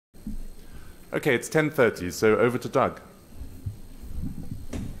Okay, it's 10:30, so over to Doug.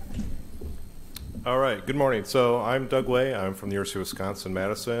 All right, good morning. So I'm Doug Way. I'm from the University of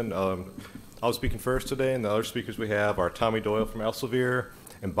Wisconsin-Madison. I'll be speaking first today, and the other speakers we have are Tommy Doyle from Elsevier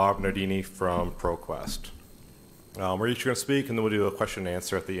and Bob Nardini from ProQuest. We're each going to speak, and then we'll do a question and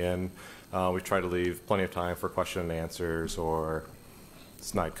answer at the end. We try to leave plenty of time for question and answers or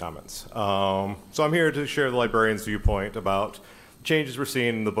snide comments. So I'm here to share the librarian's viewpoint about changes we're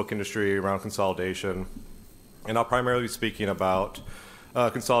seeing in the book industry around consolidation, and I'll primarily be speaking about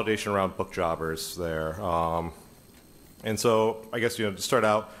consolidation around book jobbers there. And so I guess, to start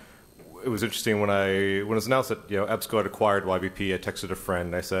out, it was interesting when it was announced that, EBSCO had acquired YBP. I texted a friend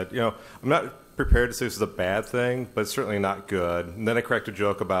and I said, I'm not prepared to say this is a bad thing, but it's certainly not good. And then I cracked a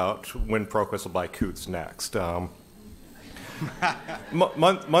joke about when ProQuest will buy Coots next.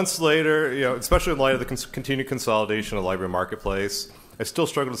 Months later, especially in light of the continued consolidation of the library marketplace, I still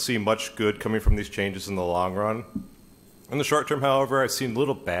struggle to see much good coming from these changes in the long run. In the short term, however, I've seen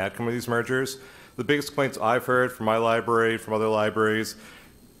little bad come of these mergers. The biggest complaints I've heard from my library, from other libraries,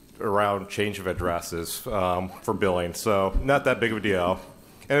 around change of addresses for billing, so not that big of a deal.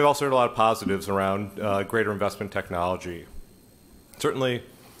 And I've also heard a lot of positives around greater investment in technology. Certainly,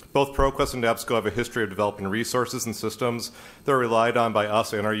 both ProQuest and EBSCO have a history of developing resources and systems that are relied on by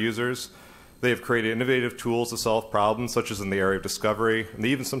us and our users. They have created innovative tools to solve problems, such as in the area of discovery, and they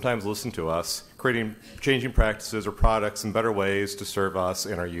even sometimes listen to us, creating changing practices or products in better ways to serve us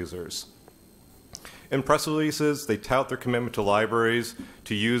and our users. In press releases, they tout their commitment to libraries,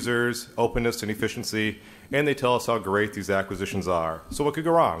 to users, openness, and efficiency, and they tell us how great these acquisitions are. So what could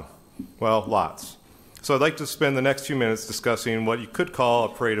go wrong? Well, lots. So I'd like to spend the next few minutes discussing what you could call a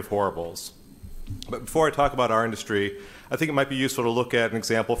parade of horribles. But before I talk about our industry, I think it might be useful to look at an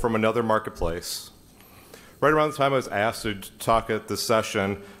example from another marketplace. Right around the time I was asked to talk at this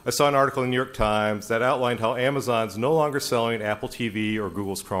session, I saw an article in the New York Times that outlined how Amazon's no longer selling Apple TV or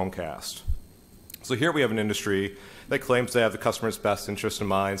Google's Chromecast. So here we have an industry that claims to have the customer's best interest in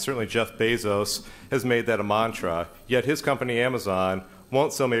mind. Certainly Jeff Bezos has made that a mantra, yet his company Amazon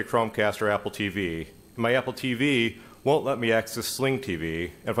won't sell me a Chromecast or Apple TV. My Apple TV won't let me access Sling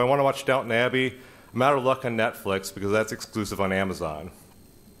TV. And if I want to watch Downton Abbey, I'm out of luck on Netflix because that's exclusive on Amazon.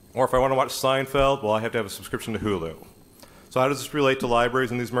 Or if I want to watch Seinfeld, well, I have to have a subscription to Hulu. So how does this relate to libraries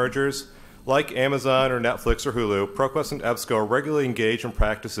in these mergers? Like Amazon or Netflix or Hulu, ProQuest and EBSCO regularly engage in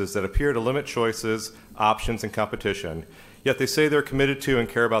practices that appear to limit choices, options, and competition, yet they say they're committed to and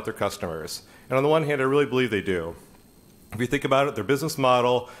care about their customers. And on the one hand, I really believe they do. If you think about it, their business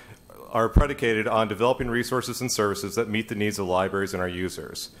model are predicated on developing resources and services that meet the needs of libraries and our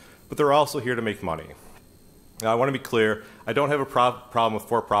users. But they're also here to make money. Now, I want to be clear, I don't have a problem with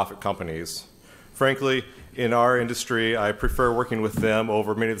for-profit companies. Frankly, in our industry, I prefer working with them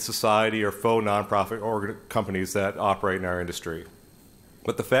over many of the society or faux nonprofit companies that operate in our industry.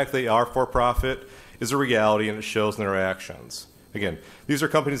 But the fact they are for-profit is a reality, and it shows in their actions. Again, these are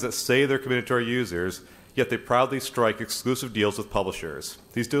companies that say they're committed to our users, yet they proudly strike exclusive deals with publishers.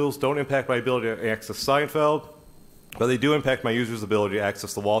 These deals don't impact my ability to access Seinfeld, but they do impact my users' ability to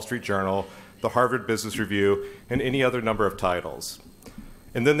access the Wall Street Journal, the Harvard Business Review, and any other number of titles.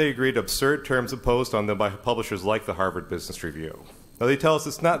 And then they agree to absurd terms imposed on them by publishers like the Harvard Business Review. Now they tell us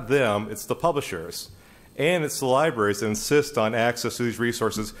it's not them, it's the publishers. And it's the libraries that insist on access to these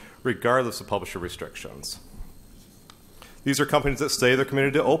resources regardless of publisher restrictions. These are companies that say they're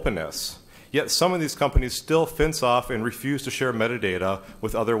committed to openness. Yet some of these companies still fence off and refuse to share metadata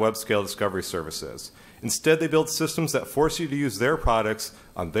with other web-scale discovery services. Instead, they build systems that force you to use their products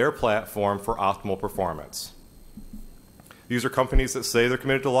on their platform for optimal performance. These are companies that say they're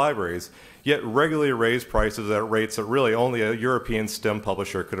committed to libraries, yet regularly raise prices at rates that really only a European STEM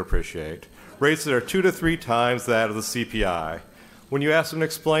publisher could appreciate. Rates that are 2 to 3 times that of the CPI. When you ask them to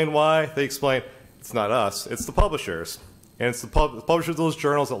explain why, they explain, it's not us, it's the publishers. And it's the publishers of those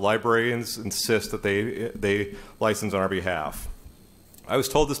journals that librarians insist that they license on our behalf. I was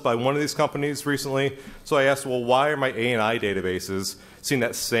told this by one of these companies recently, so I asked, well, why are my A&I databases seeing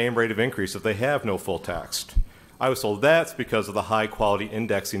that same rate of increase if they have no full text? I was told that's because of the high quality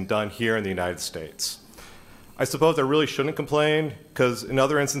indexing done here in the United States. I suppose I really shouldn't complain, because in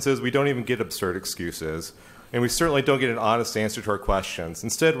other instances we don't even get absurd excuses, and we certainly don't get an honest answer to our questions.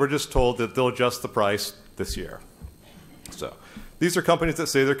 Instead, we're just told that they'll adjust the price this year. So, these are companies that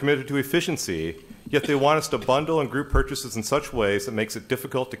say they're committed to efficiency, yet they want us to bundle and group purchases in such ways that makes it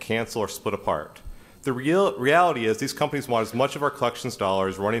difficult to cancel or split apart. The reality is these companies want as much of our collections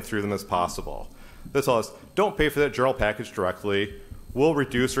dollars running through them as possible. They tell us, don't pay for that journal package directly. We'll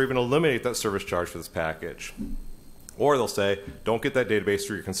reduce or even eliminate that service charge for this package. Or they'll say, don't get that database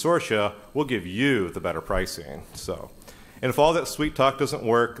through your consortia, we'll give you the better pricing. And if all that sweet talk doesn't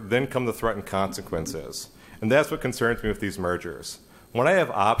work, then come the threatened consequences. And that's what concerns me with these mergers. When I have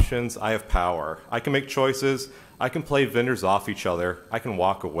options, I have power. I can make choices, I can play vendors off each other, I can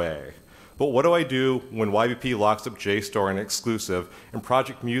walk away. But what do I do when YBP locks up JSTOR and Exclusive and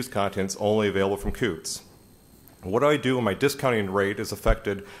Project Muse content's only available from Coots? What do I do when my discounting rate is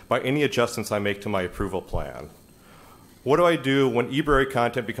affected by any adjustments I make to my approval plan? What do I do when eBury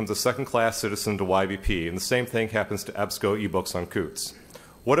content becomes a second-class citizen to YBP and the same thing happens to EBSCO ebooks on Coots?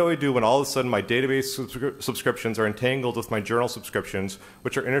 What do I do when all of a sudden my database subscriptions are entangled with my journal subscriptions,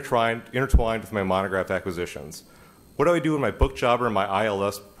 which are intertwined with my monograph acquisitions? What do I do when my bookjobber and my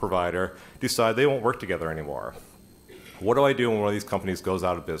ILS provider decide they won't work together anymore? What do I do when one of these companies goes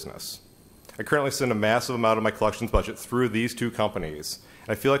out of business? I currently send a massive amount of my collections budget through these two companies,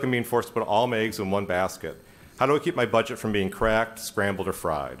 and I feel like I'm being forced to put all my eggs in one basket. How do I keep my budget from being cracked, scrambled, or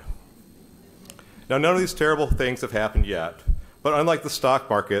fried? Now, none of these terrible things have happened yet, but unlike the stock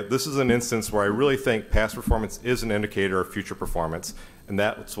market, this is an instance where I really think past performance is an indicator of future performance, and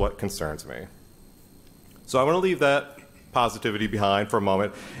that's what concerns me. So I want to leave that positivity behind for a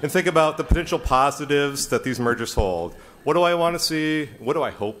moment and think about the potential positives that these mergers hold. What do I want to see? What do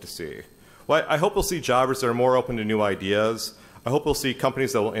I hope to see? Well, I hope we'll see jobbers that are more open to new ideas. I hope we'll see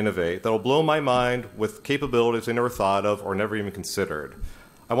companies that will innovate, that will blow my mind with capabilities I never thought of or never even considered.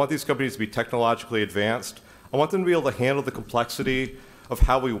 I want these companies to be technologically advanced. I want them to be able to handle the complexity of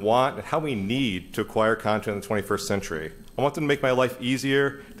how we want and how we need to acquire content in the 21st century. I want them to make my life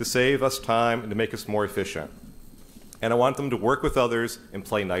easier, to save us time, and to make us more efficient. And I want them to work with others and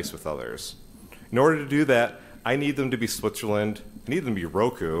play nice with others. In order to do that, I need them to be Switzerland. I need them to be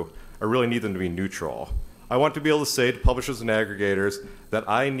Roku. I really need them to be neutral. I want to be able to say to publishers and aggregators that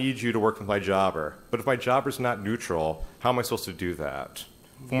I need you to work with my jobber. But if my jobber's not neutral, how am I supposed to do that?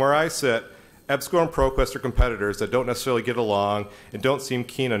 From where I sit, EBSCO and ProQuest are competitors that don't necessarily get along and don't seem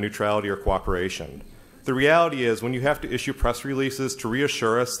keen on neutrality or cooperation. The reality is, when you have to issue press releases to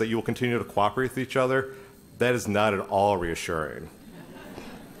reassure us that you will continue to cooperate with each other, that is not at all reassuring.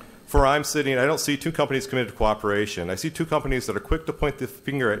 For where I'm sitting, I don't see two companies committed to cooperation. I see two companies that are quick to point the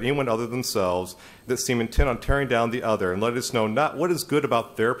finger at anyone other than themselves, that seem intent on tearing down the other and letting us know not what is good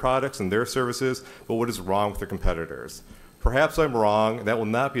about their products and their services, but what is wrong with their competitors. Perhaps I'm wrong, and that will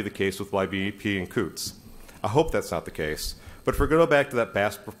not be the case with YBP and Coots. I hope that's not the case. But if we're going to go back to that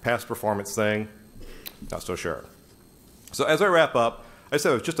past performance thing, not so sure. So as I wrap up, I just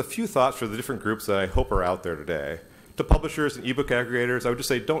have just a few thoughts for the different groups that I hope are out there today. To publishers and ebook aggregators, I would just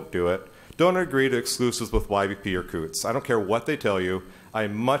say don't do it. Don't agree to exclusives with YBP or Coots. I don't care what they tell you. I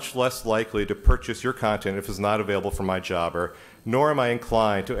am much less likely to purchase your content if it's not available from my jobber, nor am I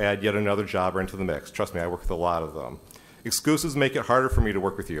inclined to add yet another jobber into the mix. Trust me, I work with a lot of them. Exclusives make it harder for me to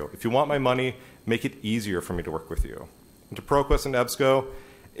work with you. If you want my money, make it easier for me to work with you. And to ProQuest and EBSCO,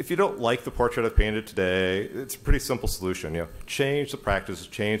 if you don't like the portrait I've painted today, it's a pretty simple solution. Change the practices,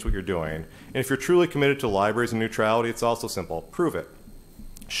 change what you're doing. And if you're truly committed to libraries and neutrality, it's also simple. Prove it.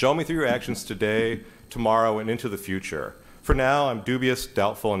 Show me through your actions today, tomorrow, and into the future. For now, I'm dubious,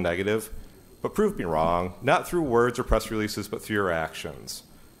 doubtful, and negative. But prove me wrong, not through words or press releases, but through your actions.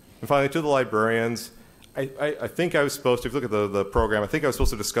 And finally, to the librarians, I think I was supposed to, if you look at the program, I think I was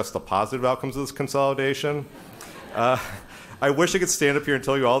supposed to discuss the positive outcomes of this consolidation. I wish I could stand up here and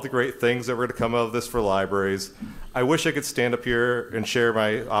tell you all the great things that were going to come out of this for libraries. I wish I could stand up here and share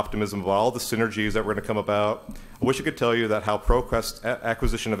my optimism about all the synergies that were going to come about. I wish I could tell you that how ProQuest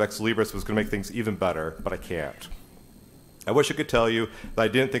acquisition of Exlibris was going to make things even better, but I can't. I wish I could tell you that I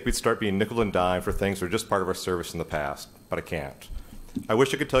didn't think we'd start being nickel and dime for things that were just part of our service in the past, but I can't. I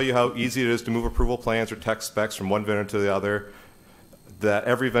wish I could tell you how easy it is to move approval plans or tech specs from one vendor to the other, that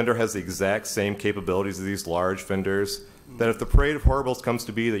every vendor has the exact same capabilities as these large vendors, that if the parade of horribles comes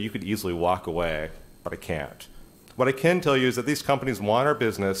to be, that you could easily walk away, but I can't. What I can tell you is that these companies want our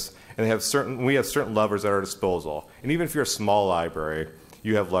business, and we have certain levers at our disposal. And even if you're a small library,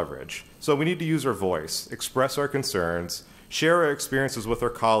 you have leverage. So we need to use our voice, express our concerns, share our experiences with our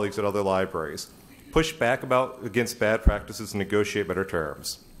colleagues at other libraries, push back against bad practices, and negotiate better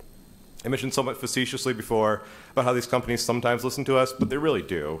terms. I mentioned somewhat facetiously before about how these companies sometimes listen to us, but they really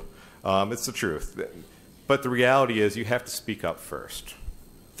do. It's the truth. But the reality is you have to speak up first.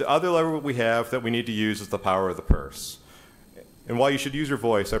 The other lever we have that we need to use is the power of the purse. And while you should use your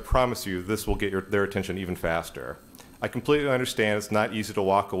voice, I promise you this will get their attention even faster. I completely understand it's not easy to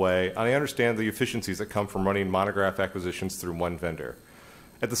walk away, and I understand the efficiencies that come from running monograph acquisitions through one vendor.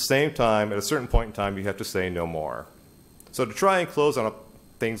 At the same time, at a certain point in time, you have to say no more. So to try and close on a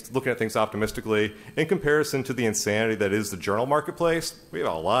looking at things optimistically, in comparison to the insanity that is the journal marketplace, we have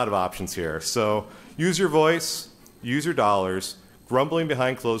a lot of options here. So use your voice, use your dollars. Grumbling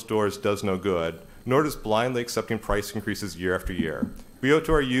behind closed doors does no good, nor does blindly accepting price increases year after year. We owe it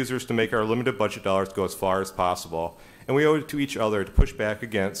to our users to make our limited budget dollars go as far as possible, and we owe it to each other to push back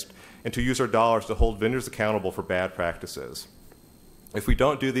against and to use our dollars to hold vendors accountable for bad practices. If we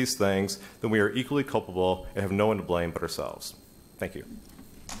don't do these things, then we are equally culpable and have no one to blame but ourselves. Thank you.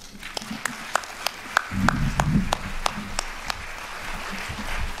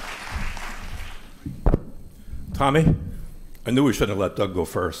 Tommy, I knew we shouldn't have let Doug go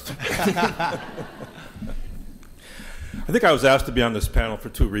first. I think I was asked to be on this panel for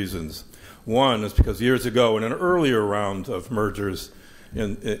two reasons. One is because years ago, in an earlier round of mergers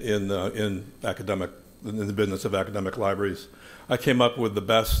in the business of academic libraries, I came up with the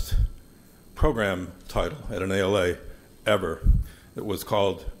best program title at an ALA ever. It was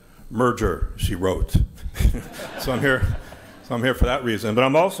called Merger, She Wrote. So I'm here for that reason. But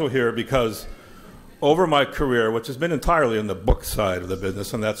I'm also here because over my career, which has been entirely in the book side of the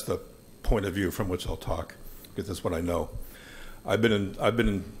business, and that's the point of view from which I'll talk, because that's what I know. I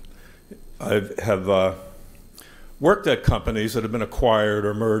have worked at companies that have been acquired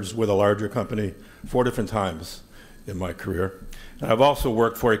or merged with a larger company 4 different times in my career. And I've also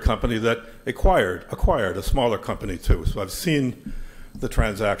worked for a company that acquired a smaller company too. So I've seen the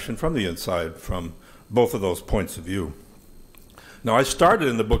transaction from the inside from both of those points of view. Now, I started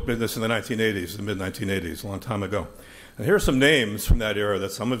in the book business in the 1980s, the mid-1980s, a long time ago. And here are some names from that era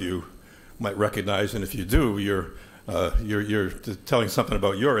that some of you might recognize, and if you do, you're telling something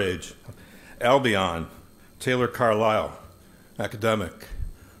about your age. Albion, Taylor Carlisle, academic,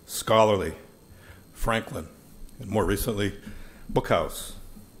 scholarly, Franklin, and more recently, Bookhouse,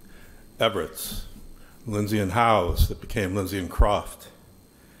 Everett's, Lindsay and Howes, that became Lindsay and Croft.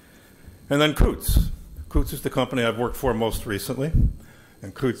 And then Coutts. Coutts is the company I've worked for most recently,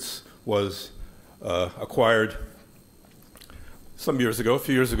 and Coutts was acquired a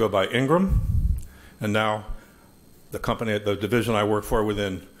few years ago by Ingram, and now the division I work for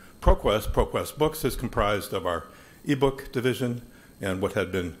within ProQuest Books, is comprised of our ebook division and what had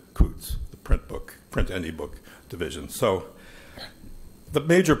been Coutts, the print and ebook division. So the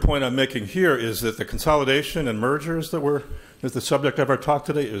major point I'm making here is that the consolidation and mergers that is the subject of our talk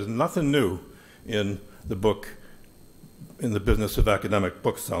today is nothing new in the business of academic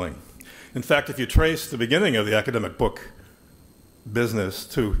book selling. In fact, if you trace the beginning of the academic book business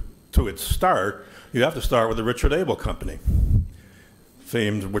to its start, you have to start with the Richard Abel Company,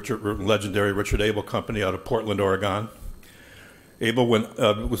 famed legendary Richard Abel Company out of Portland, Oregon. Abel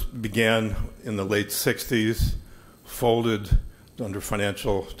began in the late 60s, folded under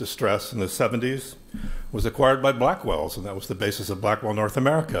financial distress in the 70s, was acquired by Blackwell's, and that was the basis of Blackwell North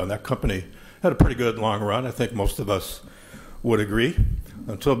America. And that company had a pretty good long run, I think most of us would agree,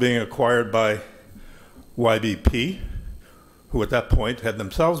 until being acquired by YBP, who at that point had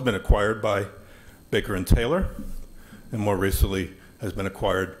themselves been acquired by Baker and Taylor, and more recently has been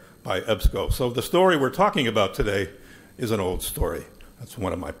acquired by EBSCO. So the story we're talking about today is an old story. That's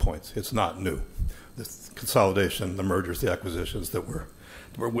one of my points. It's not new. This consolidation, the mergers, the acquisitions that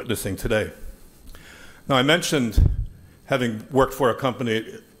we're witnessing today. Now, I mentioned having worked for a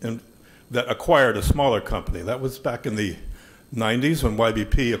company that acquired a smaller company. That was back in the 90s when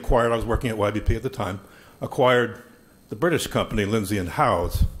YBP acquired, I was working at YBP at the time, acquired the British company Lindsay and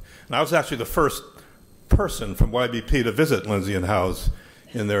Howes. And I was actually the first person from YBP to visit Lindsay and Howes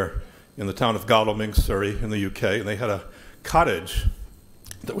in the town of Godalming, Surrey, in the UK, and they had a cottage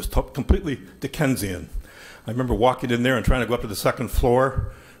that was completely Dickensian. I remember walking in there and trying to go up to the second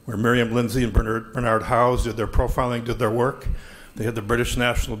floor where Miriam Lindsay and Bernard Howes did their profiling, did their work. They had the British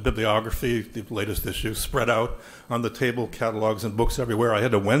National Bibliography, the latest issue, spread out on the table, catalogs and books everywhere. I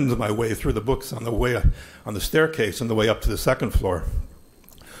had to wend my way through the books on the staircase on the way up to the second floor.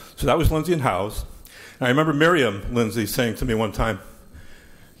 So that was Lindsay and Howes. And I remember Miriam Lindsay saying to me one time,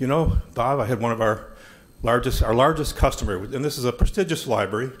 "You know, Bob, I had one of our largest customer, and this is a prestigious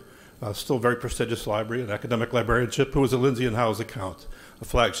library, still very prestigious library, an academic librarianship, who was a Lindsay and Howes account, a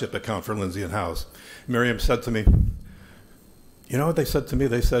flagship account for Lindsay and Howes." Miriam said to me, "You know what they said to me?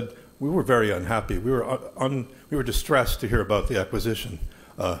 They said, we were very unhappy. We were distressed to hear about the acquisition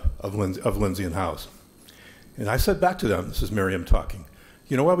of Lindsay and Howes." And I said back to them, this is Miriam talking,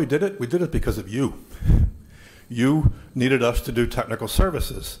 "You know why we did it? We did it because of you. You needed us to do technical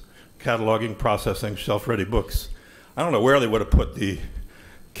services, cataloging, processing, shelf-ready books. I don't know where they would have put the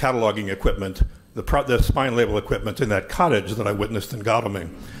cataloging equipment, the spine label equipment in that cottage that I witnessed in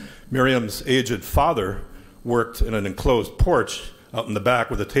Godalming. Miriam's aged father worked in an enclosed porch out in the back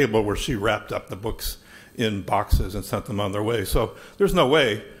with a table where she wrapped up the books in boxes and sent them on their way. So there's no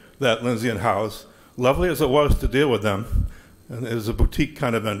way that Lindsay and Howes, lovely as it was to deal with them, and as a boutique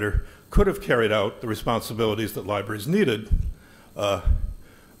kind of vendor, could have carried out the responsibilities that libraries needed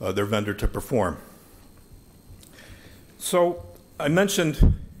their vendor to perform. So I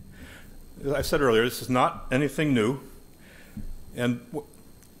mentioned, as I said earlier, this is not anything new. And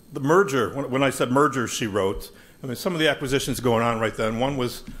the merger, when I said merger, she wrote, I mean, some of the acquisitions going on right then. One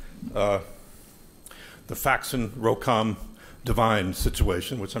was the Faxon, Rocom, Divine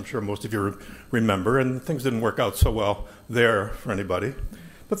situation, which I'm sure most of you remember, and things didn't work out so well there for anybody.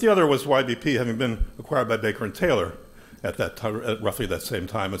 But the other was YBP having been acquired by Baker and Taylor at that time, at roughly that same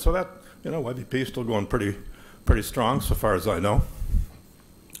time. And so that, YBP is still going pretty strong so far as I know.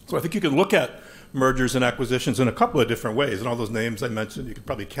 So I think you can look at mergers and acquisitions in a couple of different ways. And all those names I mentioned, you could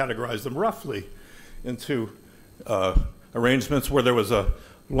probably categorize them roughly into arrangements where there was a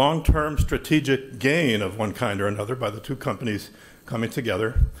long-term strategic gain of one kind or another by the two companies coming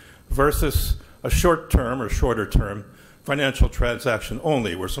together versus a short-term or shorter-term financial transaction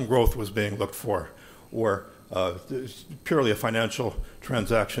only where some growth was being looked for, or purely a financial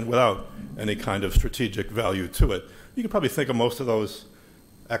transaction without any kind of strategic value to it. You could probably think of most of those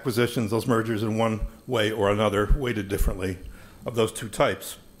acquisitions, those mergers in one way or another, weighted differently of those two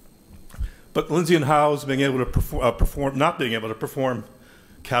types. But Lindsay and Howes being able to not being able to perform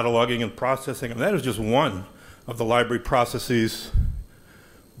cataloging and processing, and that is just one of the library processes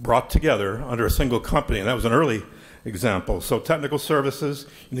brought together under a single company, and that was an early example. So technical services,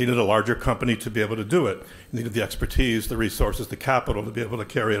 you needed a larger company to be able to do it. You needed the expertise, the resources, the capital to be able to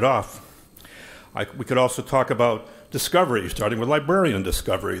carry it off. We could also talk about discovery, starting with librarian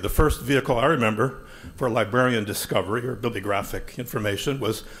discovery. The first vehicle I remember for librarian discovery or bibliographic information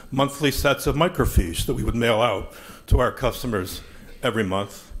was monthly sets of microfiche that we would mail out to our customers every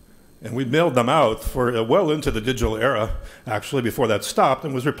month. And we mailed them out for well into the digital era, actually, before that stopped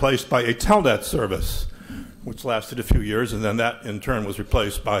and was replaced by a Telnet service, which lasted a few years, and then that in turn was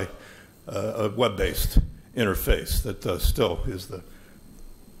replaced by a web-based interface that still is the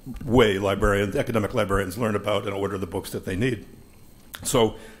way academic librarians learn about and order the books that they need.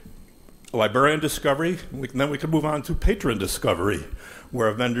 So librarian discovery, then we can move on to patron discovery, where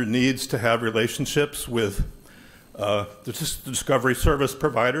a vendor needs to have relationships with the discovery service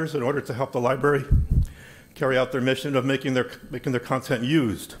providers in order to help the library carry out their mission of making their content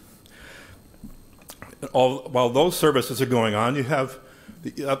used. While those services are going on, you have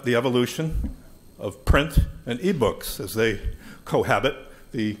the evolution of print and ebooks as they cohabit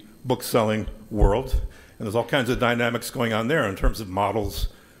the book-selling world. And there's all kinds of dynamics going on there in terms of models,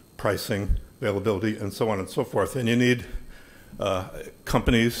 pricing, availability, and so on and so forth. And you need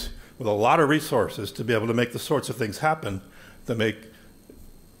companies with a lot of resources to be able to make the sorts of things happen that make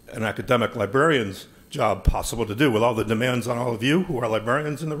an academic librarian's job possible to do. With all the demands on all of you who are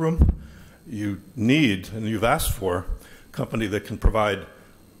librarians in the room, you need, and you've asked for, a company that can provide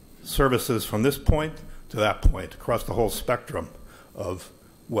services from this point to that point across the whole spectrum of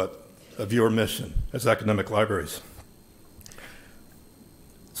your mission as academic libraries.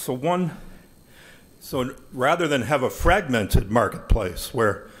 So rather than have a fragmented marketplace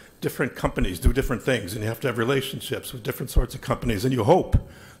where different companies do different things and you have to have relationships with different sorts of companies and you hope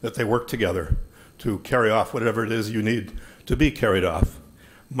that they work together to carry off whatever it is you need to be carried off.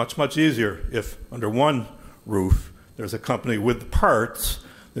 Much, much easier if under one roof there's a company with parts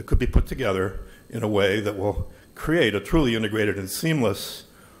that could be put together in a way that will create a truly integrated and seamless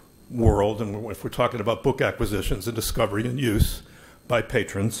world, and if we're talking about book acquisitions and discovery and use by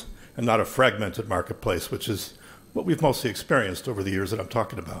patrons, and not a fragmented marketplace, which is what we've mostly experienced over the years that I'm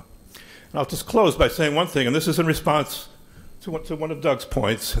talking about. And I'll just close by saying one thing, and this is in response to one of Doug's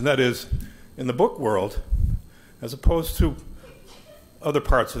points, and that is, in the book world, as opposed to other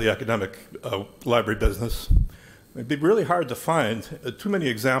parts of the academic library business, it'd be really hard to find too many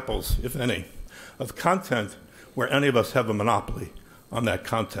examples, if any, of content where any of us have a monopoly on that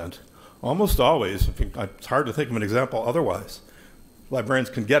content. Almost always, it's hard to think of an example otherwise, librarians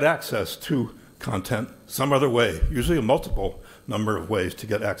can get access to content some other way, usually a multiple number of ways to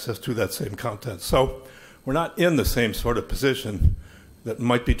get access to that same content. So we're not in the same sort of position that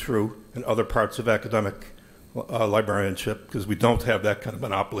might be true in other parts of academic librarianship, because we don't have that kind of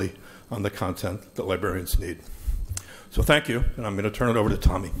monopoly on the content that librarians need. So thank you, and I'm going to turn it over to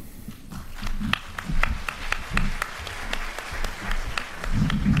Tommy.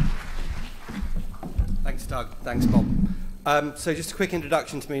 Thanks, Doug. Thanks, Bob. So just a quick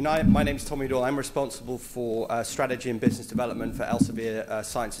introduction to me. My name is Tommy Doyle. I'm responsible for strategy and business development for Elsevier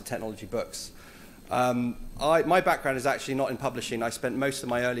Science and Technology Books. My background is actually not in publishing. I spent most of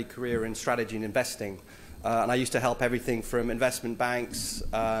my early career in strategy and investing. And I used to help everything from investment banks,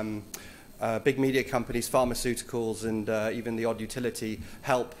 big media companies, pharmaceuticals, and even the odd utility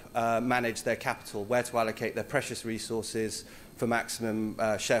help manage their capital, where to allocate their precious resources for maximum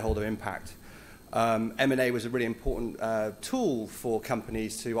shareholder impact. M&A was a really important tool for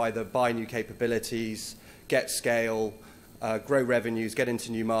companies to either buy new capabilities, get scale, grow revenues, get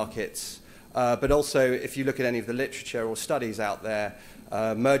into new markets. But also, if you look at any of the literature or studies out there,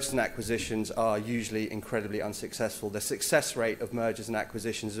 mergers and acquisitions are usually incredibly unsuccessful. The success rate of mergers and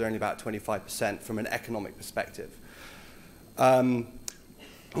acquisitions is only about 25% from an economic perspective.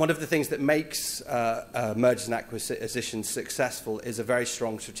 One of the things that makes mergers and acquisitions successful is a very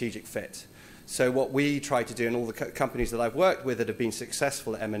strong strategic fit. So what we try to do, and all the companies that I've worked with that have been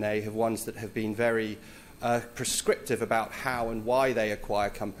successful at M&A have ones that have been very prescriptive about how and why they acquire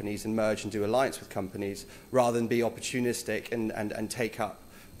companies and merge and do alliance with companies, rather than be opportunistic and take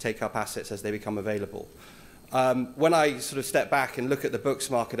up assets as they become available. When I sort of step back and look at the books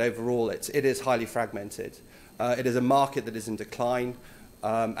market overall, it is highly fragmented. It is a market that is in decline,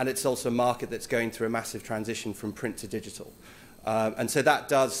 and it's also a market that's going through a massive transition from print to digital. And so that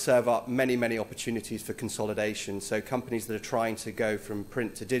does serve up many, many opportunities for consolidation. So companies that are trying to go from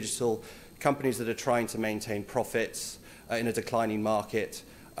print to digital, companies that are trying to maintain profits in a declining market,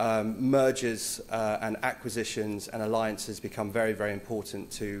 mergers and acquisitions and alliances become very, very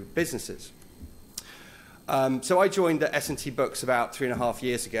important to businesses. So I joined S&T Books about 3.5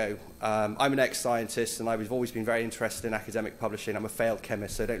 years ago. I'm an ex-scientist, and I've always been very interested in academic publishing. I'm a failed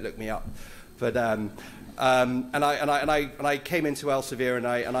chemist, so don't look me up. But I came into Elsevier,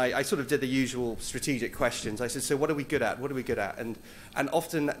 and I sort of did the usual strategic questions. I said, so what are we good at? What are we good at? And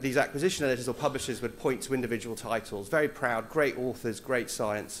often these acquisition editors or publishers would point to individual titles, very proud, great authors, great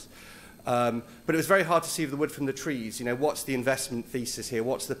science. But it was very hard to see the wood from the trees. You know, what's the investment thesis here?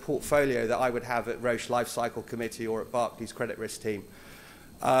 What's the portfolio that I would have at Roche Lifecycle Committee or at Barclays Credit Risk Team?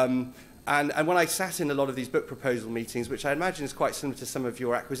 And when I sat in a lot of these book proposal meetings, which I imagine is quite similar to some of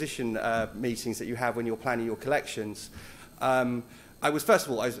your acquisition meetings that you have when you're planning your collections, first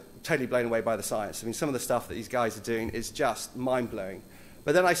of all, I was totally blown away by the science. I mean, some of the stuff that these guys are doing is just mind-blowing.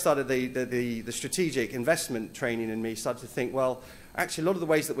 But then I started the strategic investment training in me, started to think, well, actually, a lot of the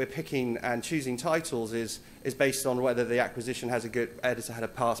ways that we're picking and choosing titles is based on whether the acquisition has a good editor, had a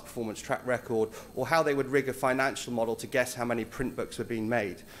past performance track record, or how they would rig a financial model to guess how many print books were being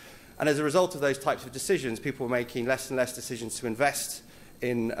made. And as a result of those types of decisions, people were making less and less decisions to invest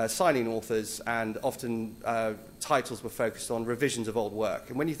in signing authors, and often titles were focused on revisions of old work.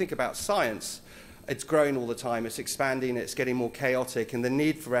 And when you think about science, it's growing all the time, it's expanding, it's getting more chaotic, and the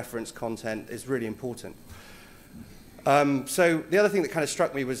need for reference content is really important. So the other thing that kind of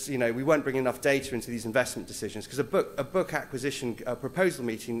struck me was, you know, we weren't bringing enough data into these investment decisions, because a book acquisition proposal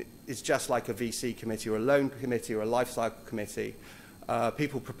meeting is just like a VC committee or a loan committee or a life cycle committee.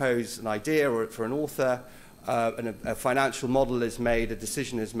 People propose an idea or for an author, and a financial model is made, a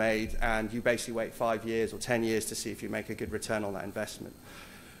decision is made, and you basically wait 5 years or 10 years to see if you make a good return on that investment.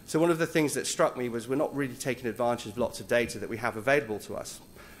 So one of the things that struck me was we're not really taking advantage of lots of data that we have available to us.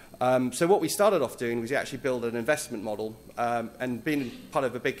 So what we started off doing was actually build an investment model, and being part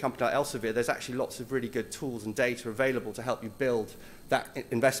of a big company like Elsevier, there's actually lots of really good tools and data available to help you build that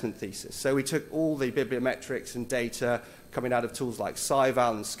investment thesis. So we took all the bibliometrics and data coming out of tools like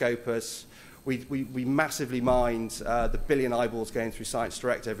Scival and Scopus. We massively mined the billion eyeballs going through Science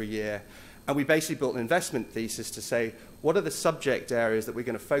Direct every year, and we basically built an investment thesis to say, what are the subject areas that we're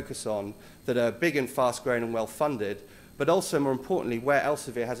going to focus on that are big and fast-growing and well-funded, but also, more importantly, where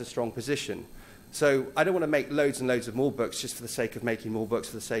Elsevier has a strong position. So I don't want to make loads and loads of more books just for the sake of making more books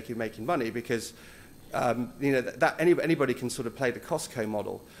for the sake of making money, because you know, anybody can sort of play the Costco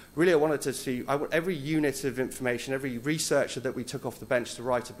model. Really, I wanted to see, every unit of information, every researcher that we took off the bench to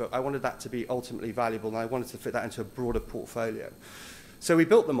write a book, I wanted that to be ultimately valuable, and I wanted to fit that into a broader portfolio. So we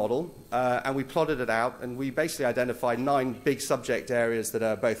built the model, and we plotted it out, and we basically identified 9 big subject areas that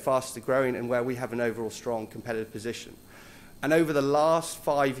are both faster growing and where we have an overall strong competitive position. And over the last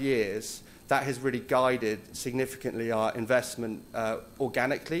 5 years, that has really guided significantly our investment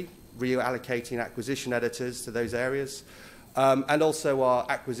organically, reallocating acquisition editors to those areas, and also our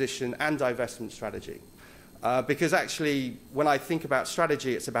acquisition and divestment strategy. Because actually, when I think about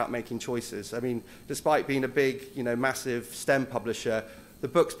strategy, it's about making choices. I mean, despite being a big, you know, massive STEM publisher, the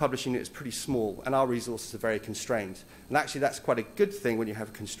books publishing unit is pretty small, and our resources are very constrained. And actually, that's quite a good thing when you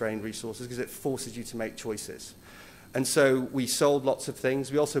have constrained resources, because it forces you to make choices. And so we sold lots of things.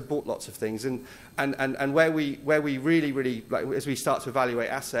 We also bought lots of things. And where we really, like, as we start to evaluate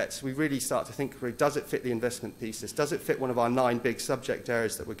assets, we really start to think, does it fit the investment thesis? Does it fit one of our 9 big subject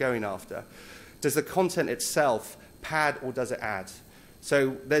areas that we're going after? Does the content itself pad or does it add?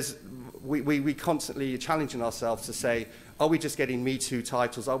 So we constantly challenging ourselves to say, are we just getting Me Too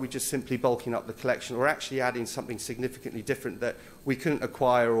titles? Are we just simply bulking up the collection? Or actually adding something significantly different that we couldn't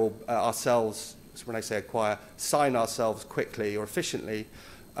acquire or ourselves, when I say acquire, sign ourselves quickly or efficiently?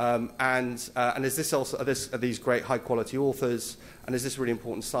 And is this also, are these great high-quality authors? And is this really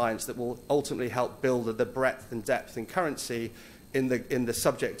important science that will ultimately help build the breadth and depth and currency in the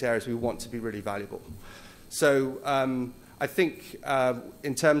subject areas we want to be really valuable? So I think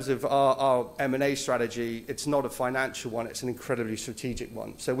in terms of our M&A strategy, it's not a financial one, it's an incredibly strategic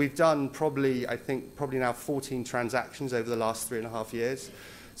one. So we've done probably now 14 transactions over the last 3.5 years.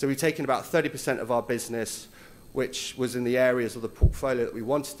 So we've taken about 30% of our business, which was in the areas of the portfolio that we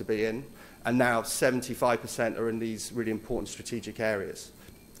wanted to be in, and now 75% are in these really important strategic areas.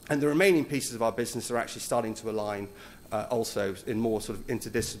 And the remaining pieces of our business are actually starting to align also in more sort of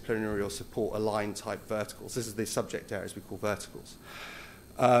interdisciplinary or support aligned type verticals. This is the subject areas we call verticals.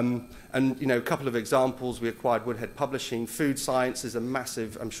 And, you know, a couple of examples, we acquired Woodhead Publishing. Food science is a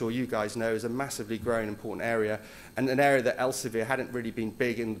massive, I'm sure you guys know, is a massively growing important area, and an area that Elsevier hadn't really been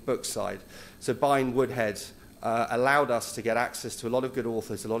big in the book side. So buying Woodhead allowed us to get access to a lot of good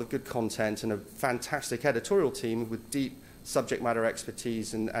authors, a lot of good content, and a fantastic editorial team with deep subject matter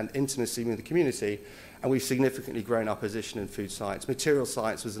expertise and intimacy with the community, and we've significantly grown our position in food science. Material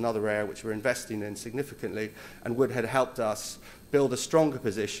science was another area which we're investing in significantly, and Woodhead helped us build a stronger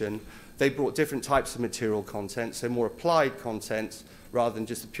position. They brought different types of material content, so more applied content rather than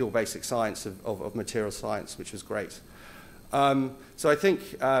just the pure basic science of material science, which was great. So I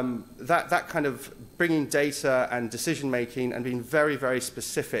think that kind of bringing data and decision-making and being very, very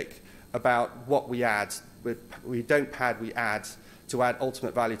specific about what we add. We don't pad, we add to add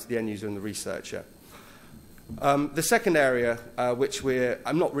ultimate value to the end user and the researcher. The second area, which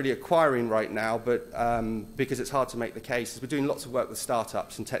I'm not really acquiring right now, but because it's hard to make the case, is we're doing lots of work with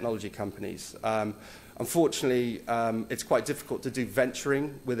startups and technology companies. Unfortunately, it's quite difficult to do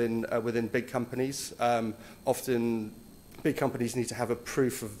venturing within big companies. Often, big companies need to have a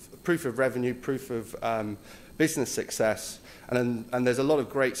proof of revenue, proof of business success, and there's a lot of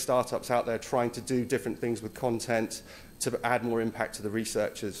great startups out there trying to do different things with content to add more impact to the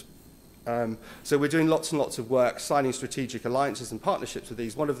researchers. So we're doing lots and lots of work, signing strategic alliances and partnerships with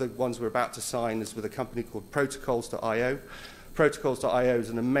these. One of the ones we're about to sign is with a company called Protocols.io. Protocols.io is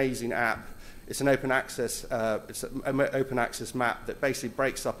an amazing app. It's an open access map that basically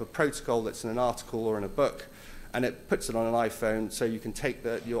breaks up a protocol that's in an article or in a book, and it puts it on an iPhone, so you can take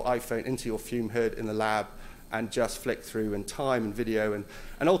your iPhone into your fume hood in the lab and just flick through and time and video. And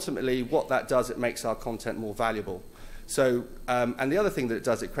ultimately, what that does, it makes our content more valuable. So, and the other thing that it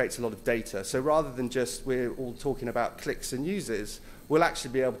does, it creates a lot of data. So rather than just we're all talking about clicks and users, we'll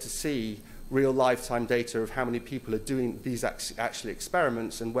actually be able to see real lifetime data of how many people are doing these actually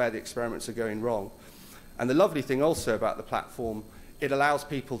experiments and where the experiments are going wrong. And the lovely thing also about the platform, it allows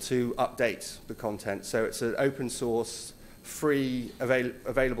people to update the content. So it's an open source, free,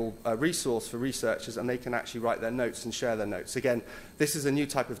 available resource for researchers, and they can actually write their notes and share their notes. Again, this is a new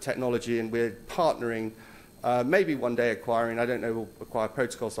type of technology, and we're partnering, maybe one day acquiring, I don't know, we'll acquire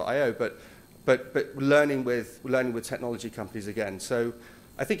Protocols.io, but learning with technology companies again. So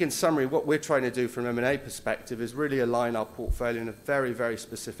I think in summary, what we're trying to do from an M&A perspective is really align our portfolio in a very, very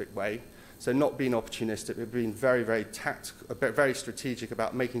specific way. So not being opportunistic, but being very, very tactical, very strategic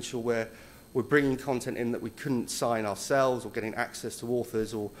about making sure we're bringing content in that we couldn't sign ourselves, or getting access to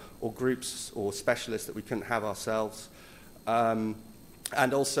authors or groups or specialists that we couldn't have ourselves. And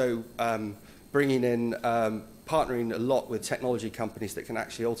also bringing in, partnering a lot with technology companies that can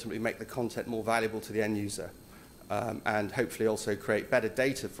actually ultimately make the content more valuable to the end user. And hopefully also create better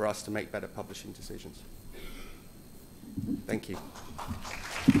data for us to make better publishing decisions. Thank you.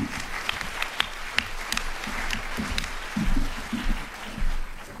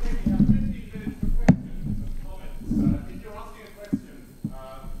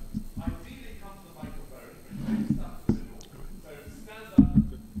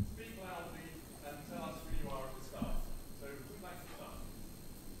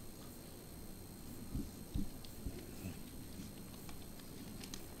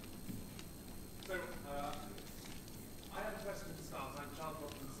 I have a question to start. I'm Charles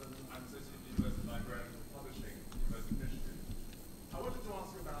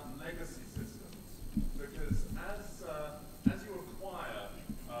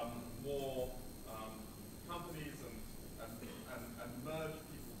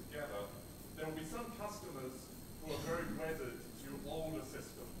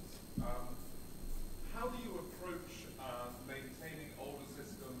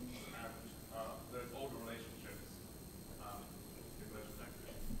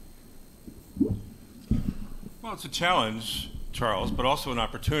Well, it's a challenge, Charles, but also an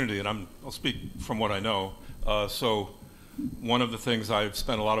opportunity, and I'll speak from what I know. So one of the things I've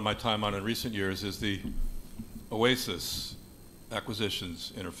spent a lot of my time on in recent years is the Oasis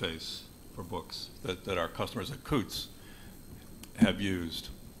acquisitions interface for books that our customers at Coots have used.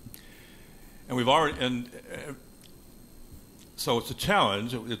 And we've already, so it's a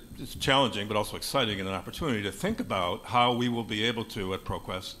challenge. It's challenging, but also exciting and an opportunity to think about how we will be able to, at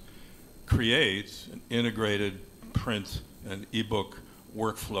ProQuest, create an integrated print and ebook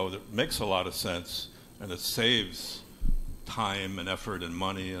workflow that makes a lot of sense and that saves time and effort and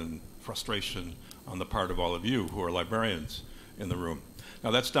money and frustration on the part of all of you who are librarians in the room.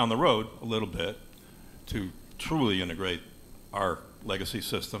 Now that's down the road a little bit to truly integrate our legacy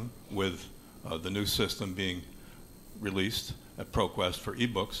system with the new system being released at ProQuest for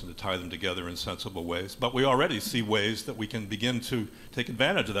ebooks and to tie them together in sensible ways. But we already see ways that we can begin to take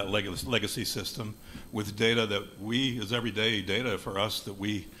advantage of that legacy system with data that is everyday data for us that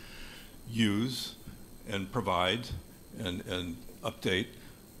we use and provide and update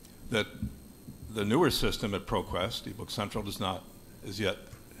that the newer system at ProQuest, eBook Central, does not as yet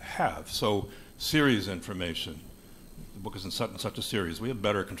have. So series information. The book is in such a series. We have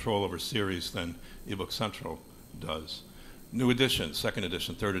better control over series than eBook Central does. New edition, second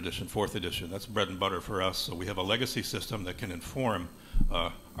edition, third edition, fourth edition. That's bread and butter for us. So we have a legacy system that can inform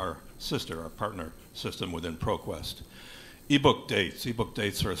our partner system within ProQuest. Ebook dates. Ebook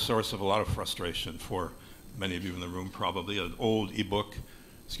dates are a source of a lot of frustration for many of you in the room probably. An old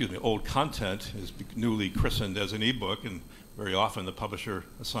old content is newly christened as an ebook, and very often the publisher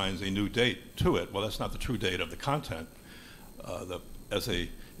assigns a new date to it. Well, that's not the true date of the content.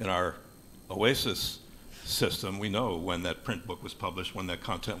 In our Oasis system, we know when that print book was published, when that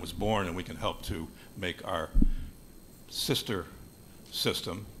content was born, and we can help to make our sister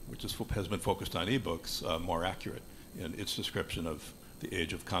system, which has been focused on ebooks, more accurate in its description of the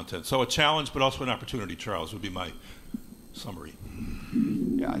age of content. So a challenge, but also an opportunity, Charles, would be my summary.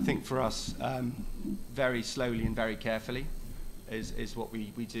 Yeah, I think for us, very slowly and very carefully is what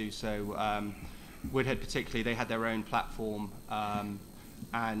we do. So Woodhead particularly, they had their own platform,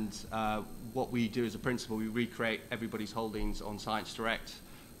 and what we do as a principle, we recreate everybody's holdings on Science Direct,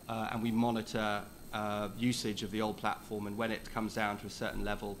 and we monitor usage of the old platform, and when it comes down to a certain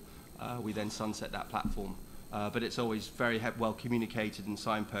level, we then sunset that platform. But it's always very well communicated and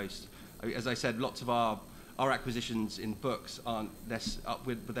signposted. As I said, lots of our acquisitions in books aren't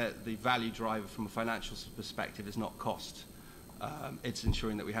the value driver from a financial perspective is not cost. It's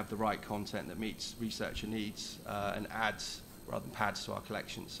ensuring that we have the right content that meets researcher needs and adds rather than pads to our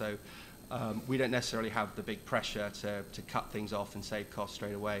collection. So we don't necessarily have the big pressure to cut things off and save costs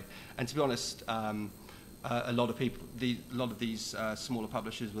straight away. And to be honest, a lot of these smaller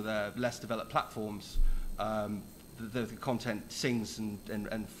publishers with less developed platforms, the content sings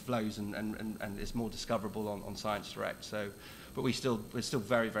and flows and is more discoverable on Science Direct. So, but we're still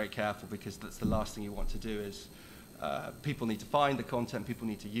very, very careful, because that's the last thing you want to do is people need to find the content, people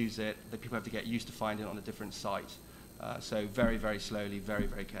need to use it, people have to get used to finding it on a different site. So very, very slowly, very,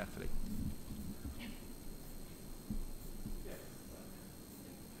 very carefully.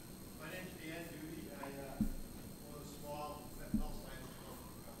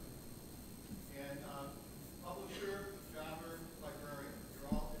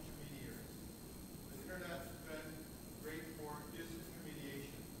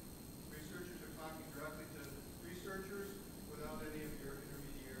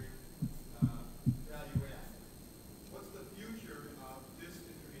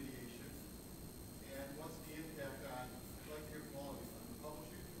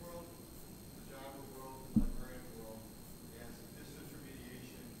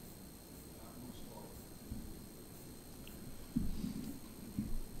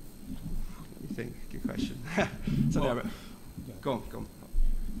 Good question. Well, go on.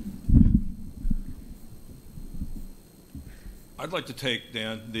 I'd like to take,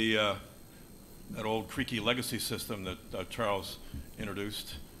 Dan, that old creaky legacy system that Charles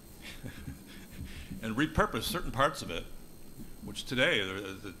introduced and repurpose certain parts of it, which today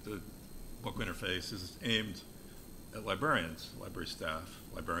the book interface is aimed at librarians, library staff,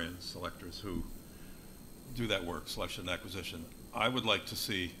 librarians, selectors who do that work, selection and acquisition. I would like to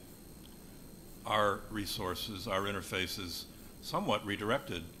see our resources, our interfaces, somewhat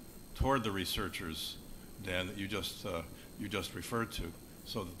redirected toward the researchers, Dan, that you just referred to,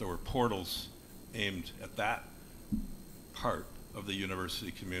 so that there were portals aimed at that part of the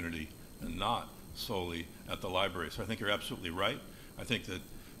university community and not solely at the library. So I think you're absolutely right. I think that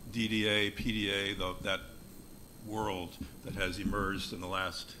DDA, PDA, that world that has emerged in the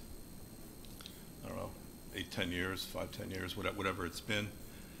last, 10 years, 5, 10 years, whatever it's been,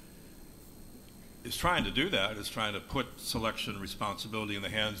 is trying to do that, is trying to put selection responsibility in the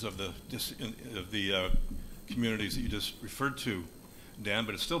hands of the communities that you just referred to, Dan,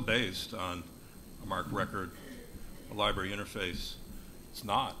 but it's still based on a MARC record, a library interface. It's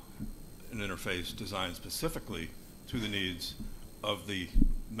not an interface designed specifically to the needs of the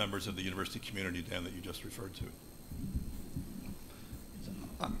members of the university community, Dan, that you just referred to.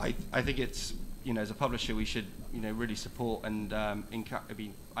 I think it's, as a publisher, we should, really support and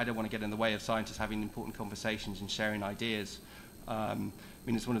I don't want to get in the way of scientists having important conversations and sharing ideas.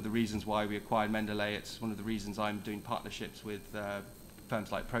 It's one of the reasons why we acquired Mendeley. It's one of the reasons I'm doing partnerships with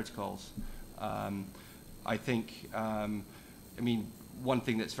firms like Protocols. I think, one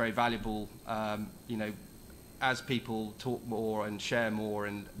thing that's very valuable, as people talk more and share more,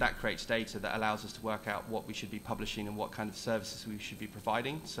 and that creates data that allows us to work out what we should be publishing and what kind of services we should be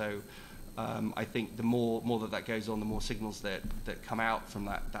providing. So I think the more that goes on, the more signals that come out from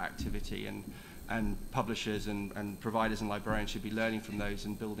that activity, and publishers and providers and librarians should be learning from those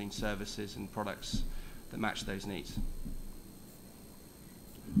and building services and products that match those needs.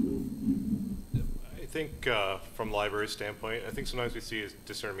 I think from the library standpoint, I think sometimes we see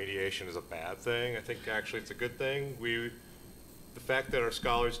disintermediation as a bad thing. I think actually it's a good thing. The fact that our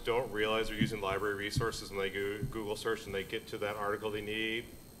scholars don't realize they're using library resources when they Google search and they get to that article they need,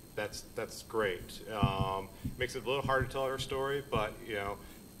 that's great. Makes it a little harder to tell our story, but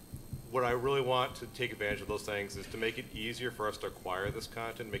what I really want to take advantage of those things is to make it easier for us to acquire this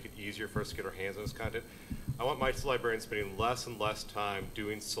content, make it easier for us to get our hands on this content. I want my librarians spending less and less time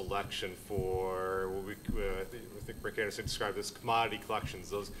doing selection for what I think Rick Anderson described as commodity collections,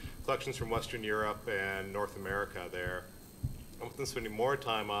 those collections from Western Europe and North America there. I want them spending more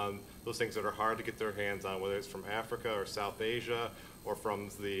time on those things that are hard to get their hands on, whether it's from Africa or South Asia or from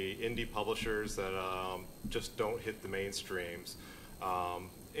the indie publishers that just don't hit the mainstreams.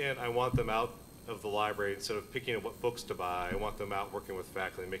 And I want them out of the library instead of picking what books to buy. I want them out working with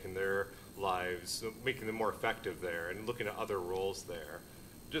faculty, making their lives, making them more effective there, and looking at other roles there.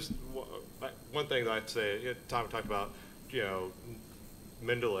 Just one thing that I'd say, Tom talked about,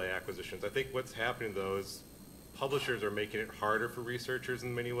 Mendeley acquisitions. I think what's happening though is publishers are making it harder for researchers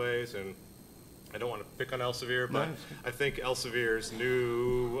in many ways, and I don't want to pick on Elsevier, but I think Elsevier's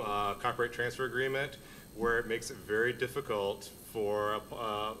new copyright transfer agreement, where it makes it very difficult for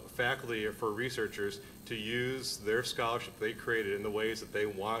faculty or for researchers to use their scholarship they created in the ways that they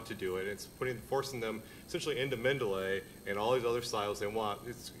want to do it. It's forcing them essentially into Mendeley and all these other styles they want.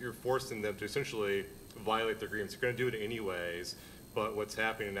 You're forcing them to essentially violate their agreements. You're going to do it anyways, but what's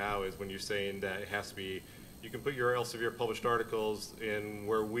happening now is when you're saying that it has to be, you can put your Elsevier published articles in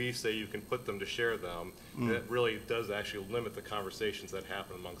where we say you can put them to share them. That really does actually limit the conversations that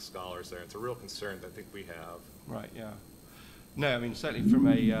happen amongst scholars there. It's a real concern that I think we have. Right, yeah. No, certainly from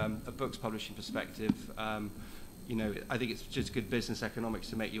a books publishing perspective, I think it's just good business economics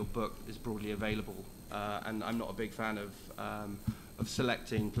to make your book as broadly available. And I'm not a big fan of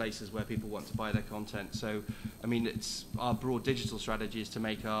selecting places where people want to buy their content. So, it's our broad digital strategy is to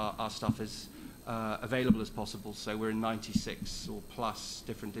make our stuff as available as possible. So we're in 96 or plus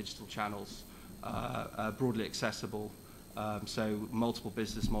different digital channels, broadly accessible. So multiple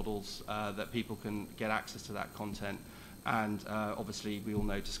business models that people can get access to that content. And obviously, we all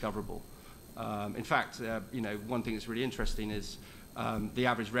know discoverable. In fact, one thing that's really interesting is the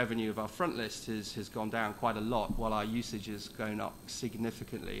average revenue of our front list has gone down quite a lot, while our usage has gone up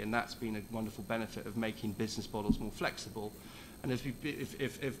significantly, and that's been a wonderful benefit of making business models more flexible. And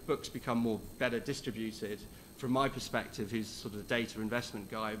if books become better distributed, from my perspective, who's sort of the data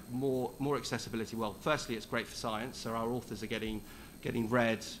investment guy, more accessibility. Well, firstly, it's great for science, so our authors are getting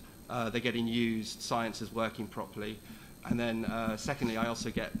read, they're getting used, science is working properly. And then secondly, I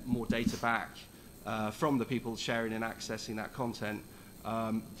also get more data back from the people sharing and accessing that content,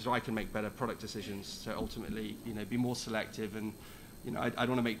 so I can make better product decisions. So ultimately, be more selective, and I don't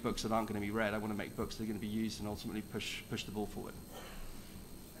want to make books that aren't going to be read. I want to make books that are going to be used and ultimately push the ball forward.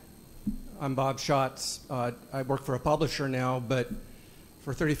 I'm Bob Schatz. I work for a publisher now, but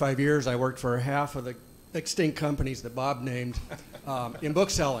for 35 years I worked for half of the extinct companies that Bob named in book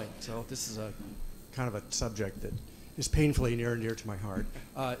selling. So this is a kind of a subject that is painfully near and dear to my heart.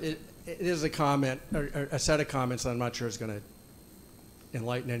 It is a comment, or a set of comments that I'm not sure is going to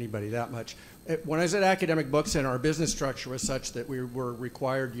enlighten anybody that much. When I was at Academic Book Center, our business structure was such that we were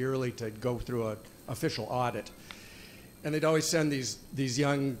required yearly to go through an official audit. And they'd always send these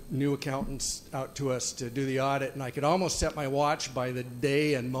young new accountants out to us to do the audit, and I could almost set my watch by the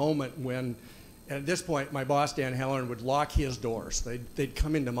day and moment when at this point, my boss, Dan Halloran, would lock his doors. They'd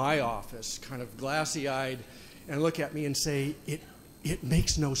come into my office, kind of glassy-eyed, and look at me and say, it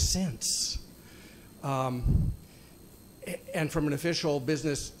makes no sense. And from an official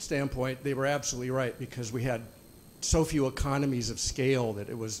business standpoint, they were absolutely right, because we had so few economies of scale that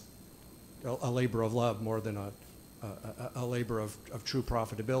it was a labor of love more than a labor of true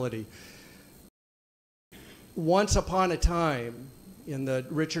profitability. Once upon a time, in the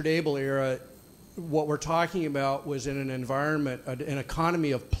Richard Abel era, what we're talking about was in an environment, an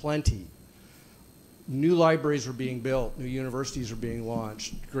economy of plenty. New libraries were being built, new universities were being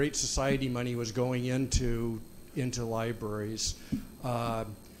launched, Great Society money was going into libraries.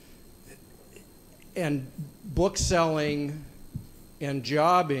 And bookselling and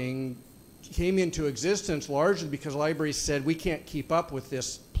jobbing came into existence largely because libraries said, we can't keep up with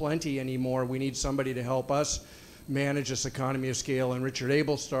this plenty anymore. We need somebody to help us manage this economy of scale. And Richard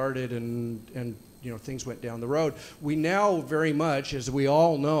Abel started, and things went down the road. We now very much, as we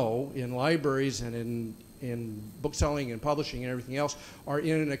all know, in libraries and in bookselling and publishing and everything else, are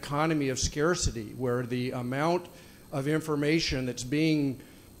in an economy of scarcity where the amount of information that's being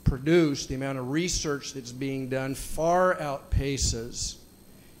produced, the amount of research that's being done far outpaces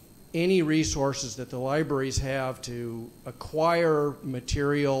any resources that the libraries have to acquire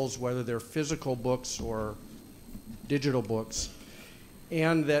materials, whether they're physical books or digital books.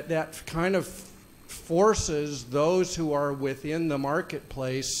 And that kind of forces those who are within the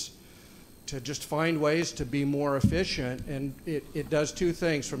marketplace to just find ways to be more efficient. And it does two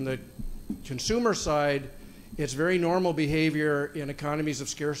things. From the consumer side, it's very normal behavior in economies of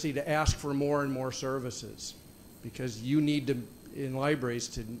scarcity to ask for more and more services, because you need to, in libraries,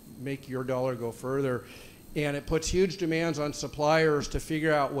 to make your dollar go further. And it puts huge demands on suppliers to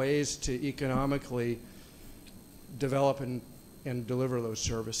figure out ways to economically develop and deliver those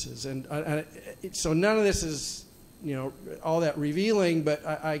services. And so none of this is, all that revealing, but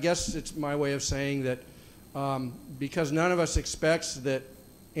I guess it's my way of saying that because none of us expects that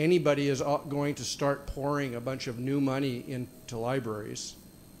anybody is going to start pouring a bunch of new money into libraries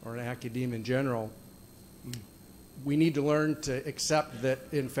or in academia in general, we need to learn to accept that,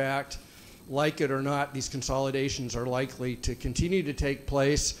 in fact, like it or not, these consolidations are likely to continue to take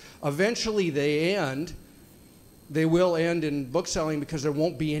place. Eventually they will end in bookselling because there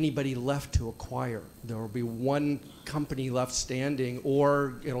won't be anybody left to acquire. There will be one company left standing,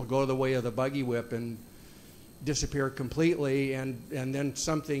 or it'll go the way of the buggy whip and disappear completely, and then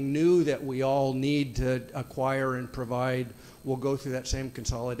something new that we all need to acquire and provide will go through that same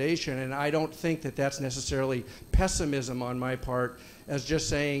consolidation. And I don't think that that's necessarily pessimism on my part, as just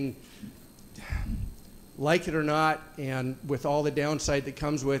saying, like it or not, and with all the downside that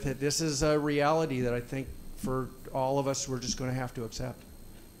comes with it, this is a reality that I think for all of us we're just going to have to accept.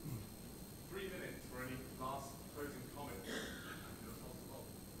 3 minutes for any last closing comments.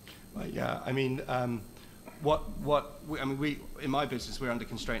 Yeah, we in my business we're under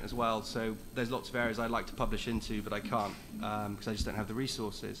constraint as well. So there's lots of areas I'd like to publish into, but I can't because I just don't have the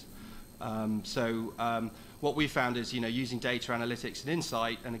resources. What we found is using data analytics and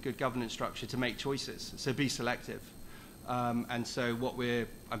insight and a good governance structure to make choices. So be selective. And so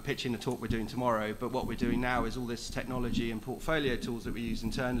I'm pitching the talk we're doing tomorrow, but what we're doing now is all this technology and portfolio tools that we use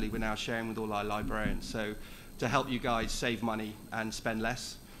internally, we're now sharing with all our librarians. So to help you guys save money and spend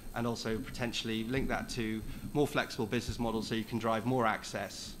less, and also potentially link that to more flexible business models so you can drive more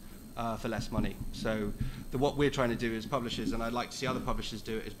access for less money. So what we're trying to do as publishers, and I'd like to see other publishers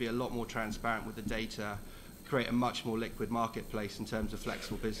do it, is be a lot more transparent with the data, create a much more liquid marketplace in terms of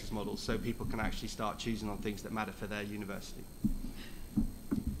flexible business models so people can actually start choosing on things that matter for their university.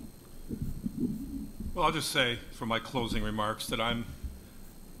 Well, I'll just say for my closing remarks that I'm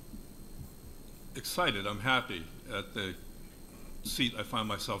excited, I'm happy at the seat I find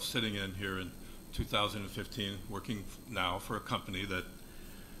myself sitting in here in 2015, working now for a company that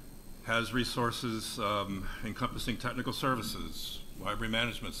has resources encompassing technical services, library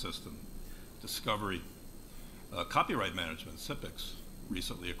management system, discovery, copyright management, SIPICS,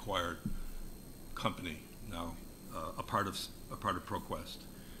 recently acquired company, now a part of ProQuest,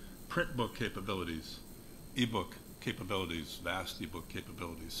 print book capabilities, ebook capabilities, vast ebook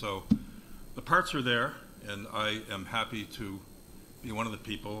capabilities. So the parts are there, and I am happy to be one of the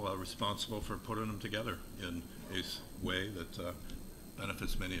people responsible for putting them together in a way that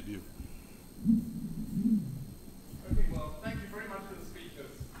benefits many of you. Okay, well, thank you very much for the speakers.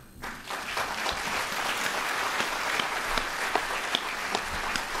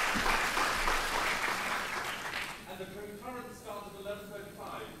 And the concurrent starts at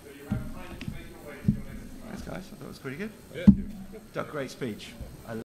 11:35, so you have time to make your way to your next class. Thanks, guys. I thought it was pretty good. Yeah. Doug, great speech.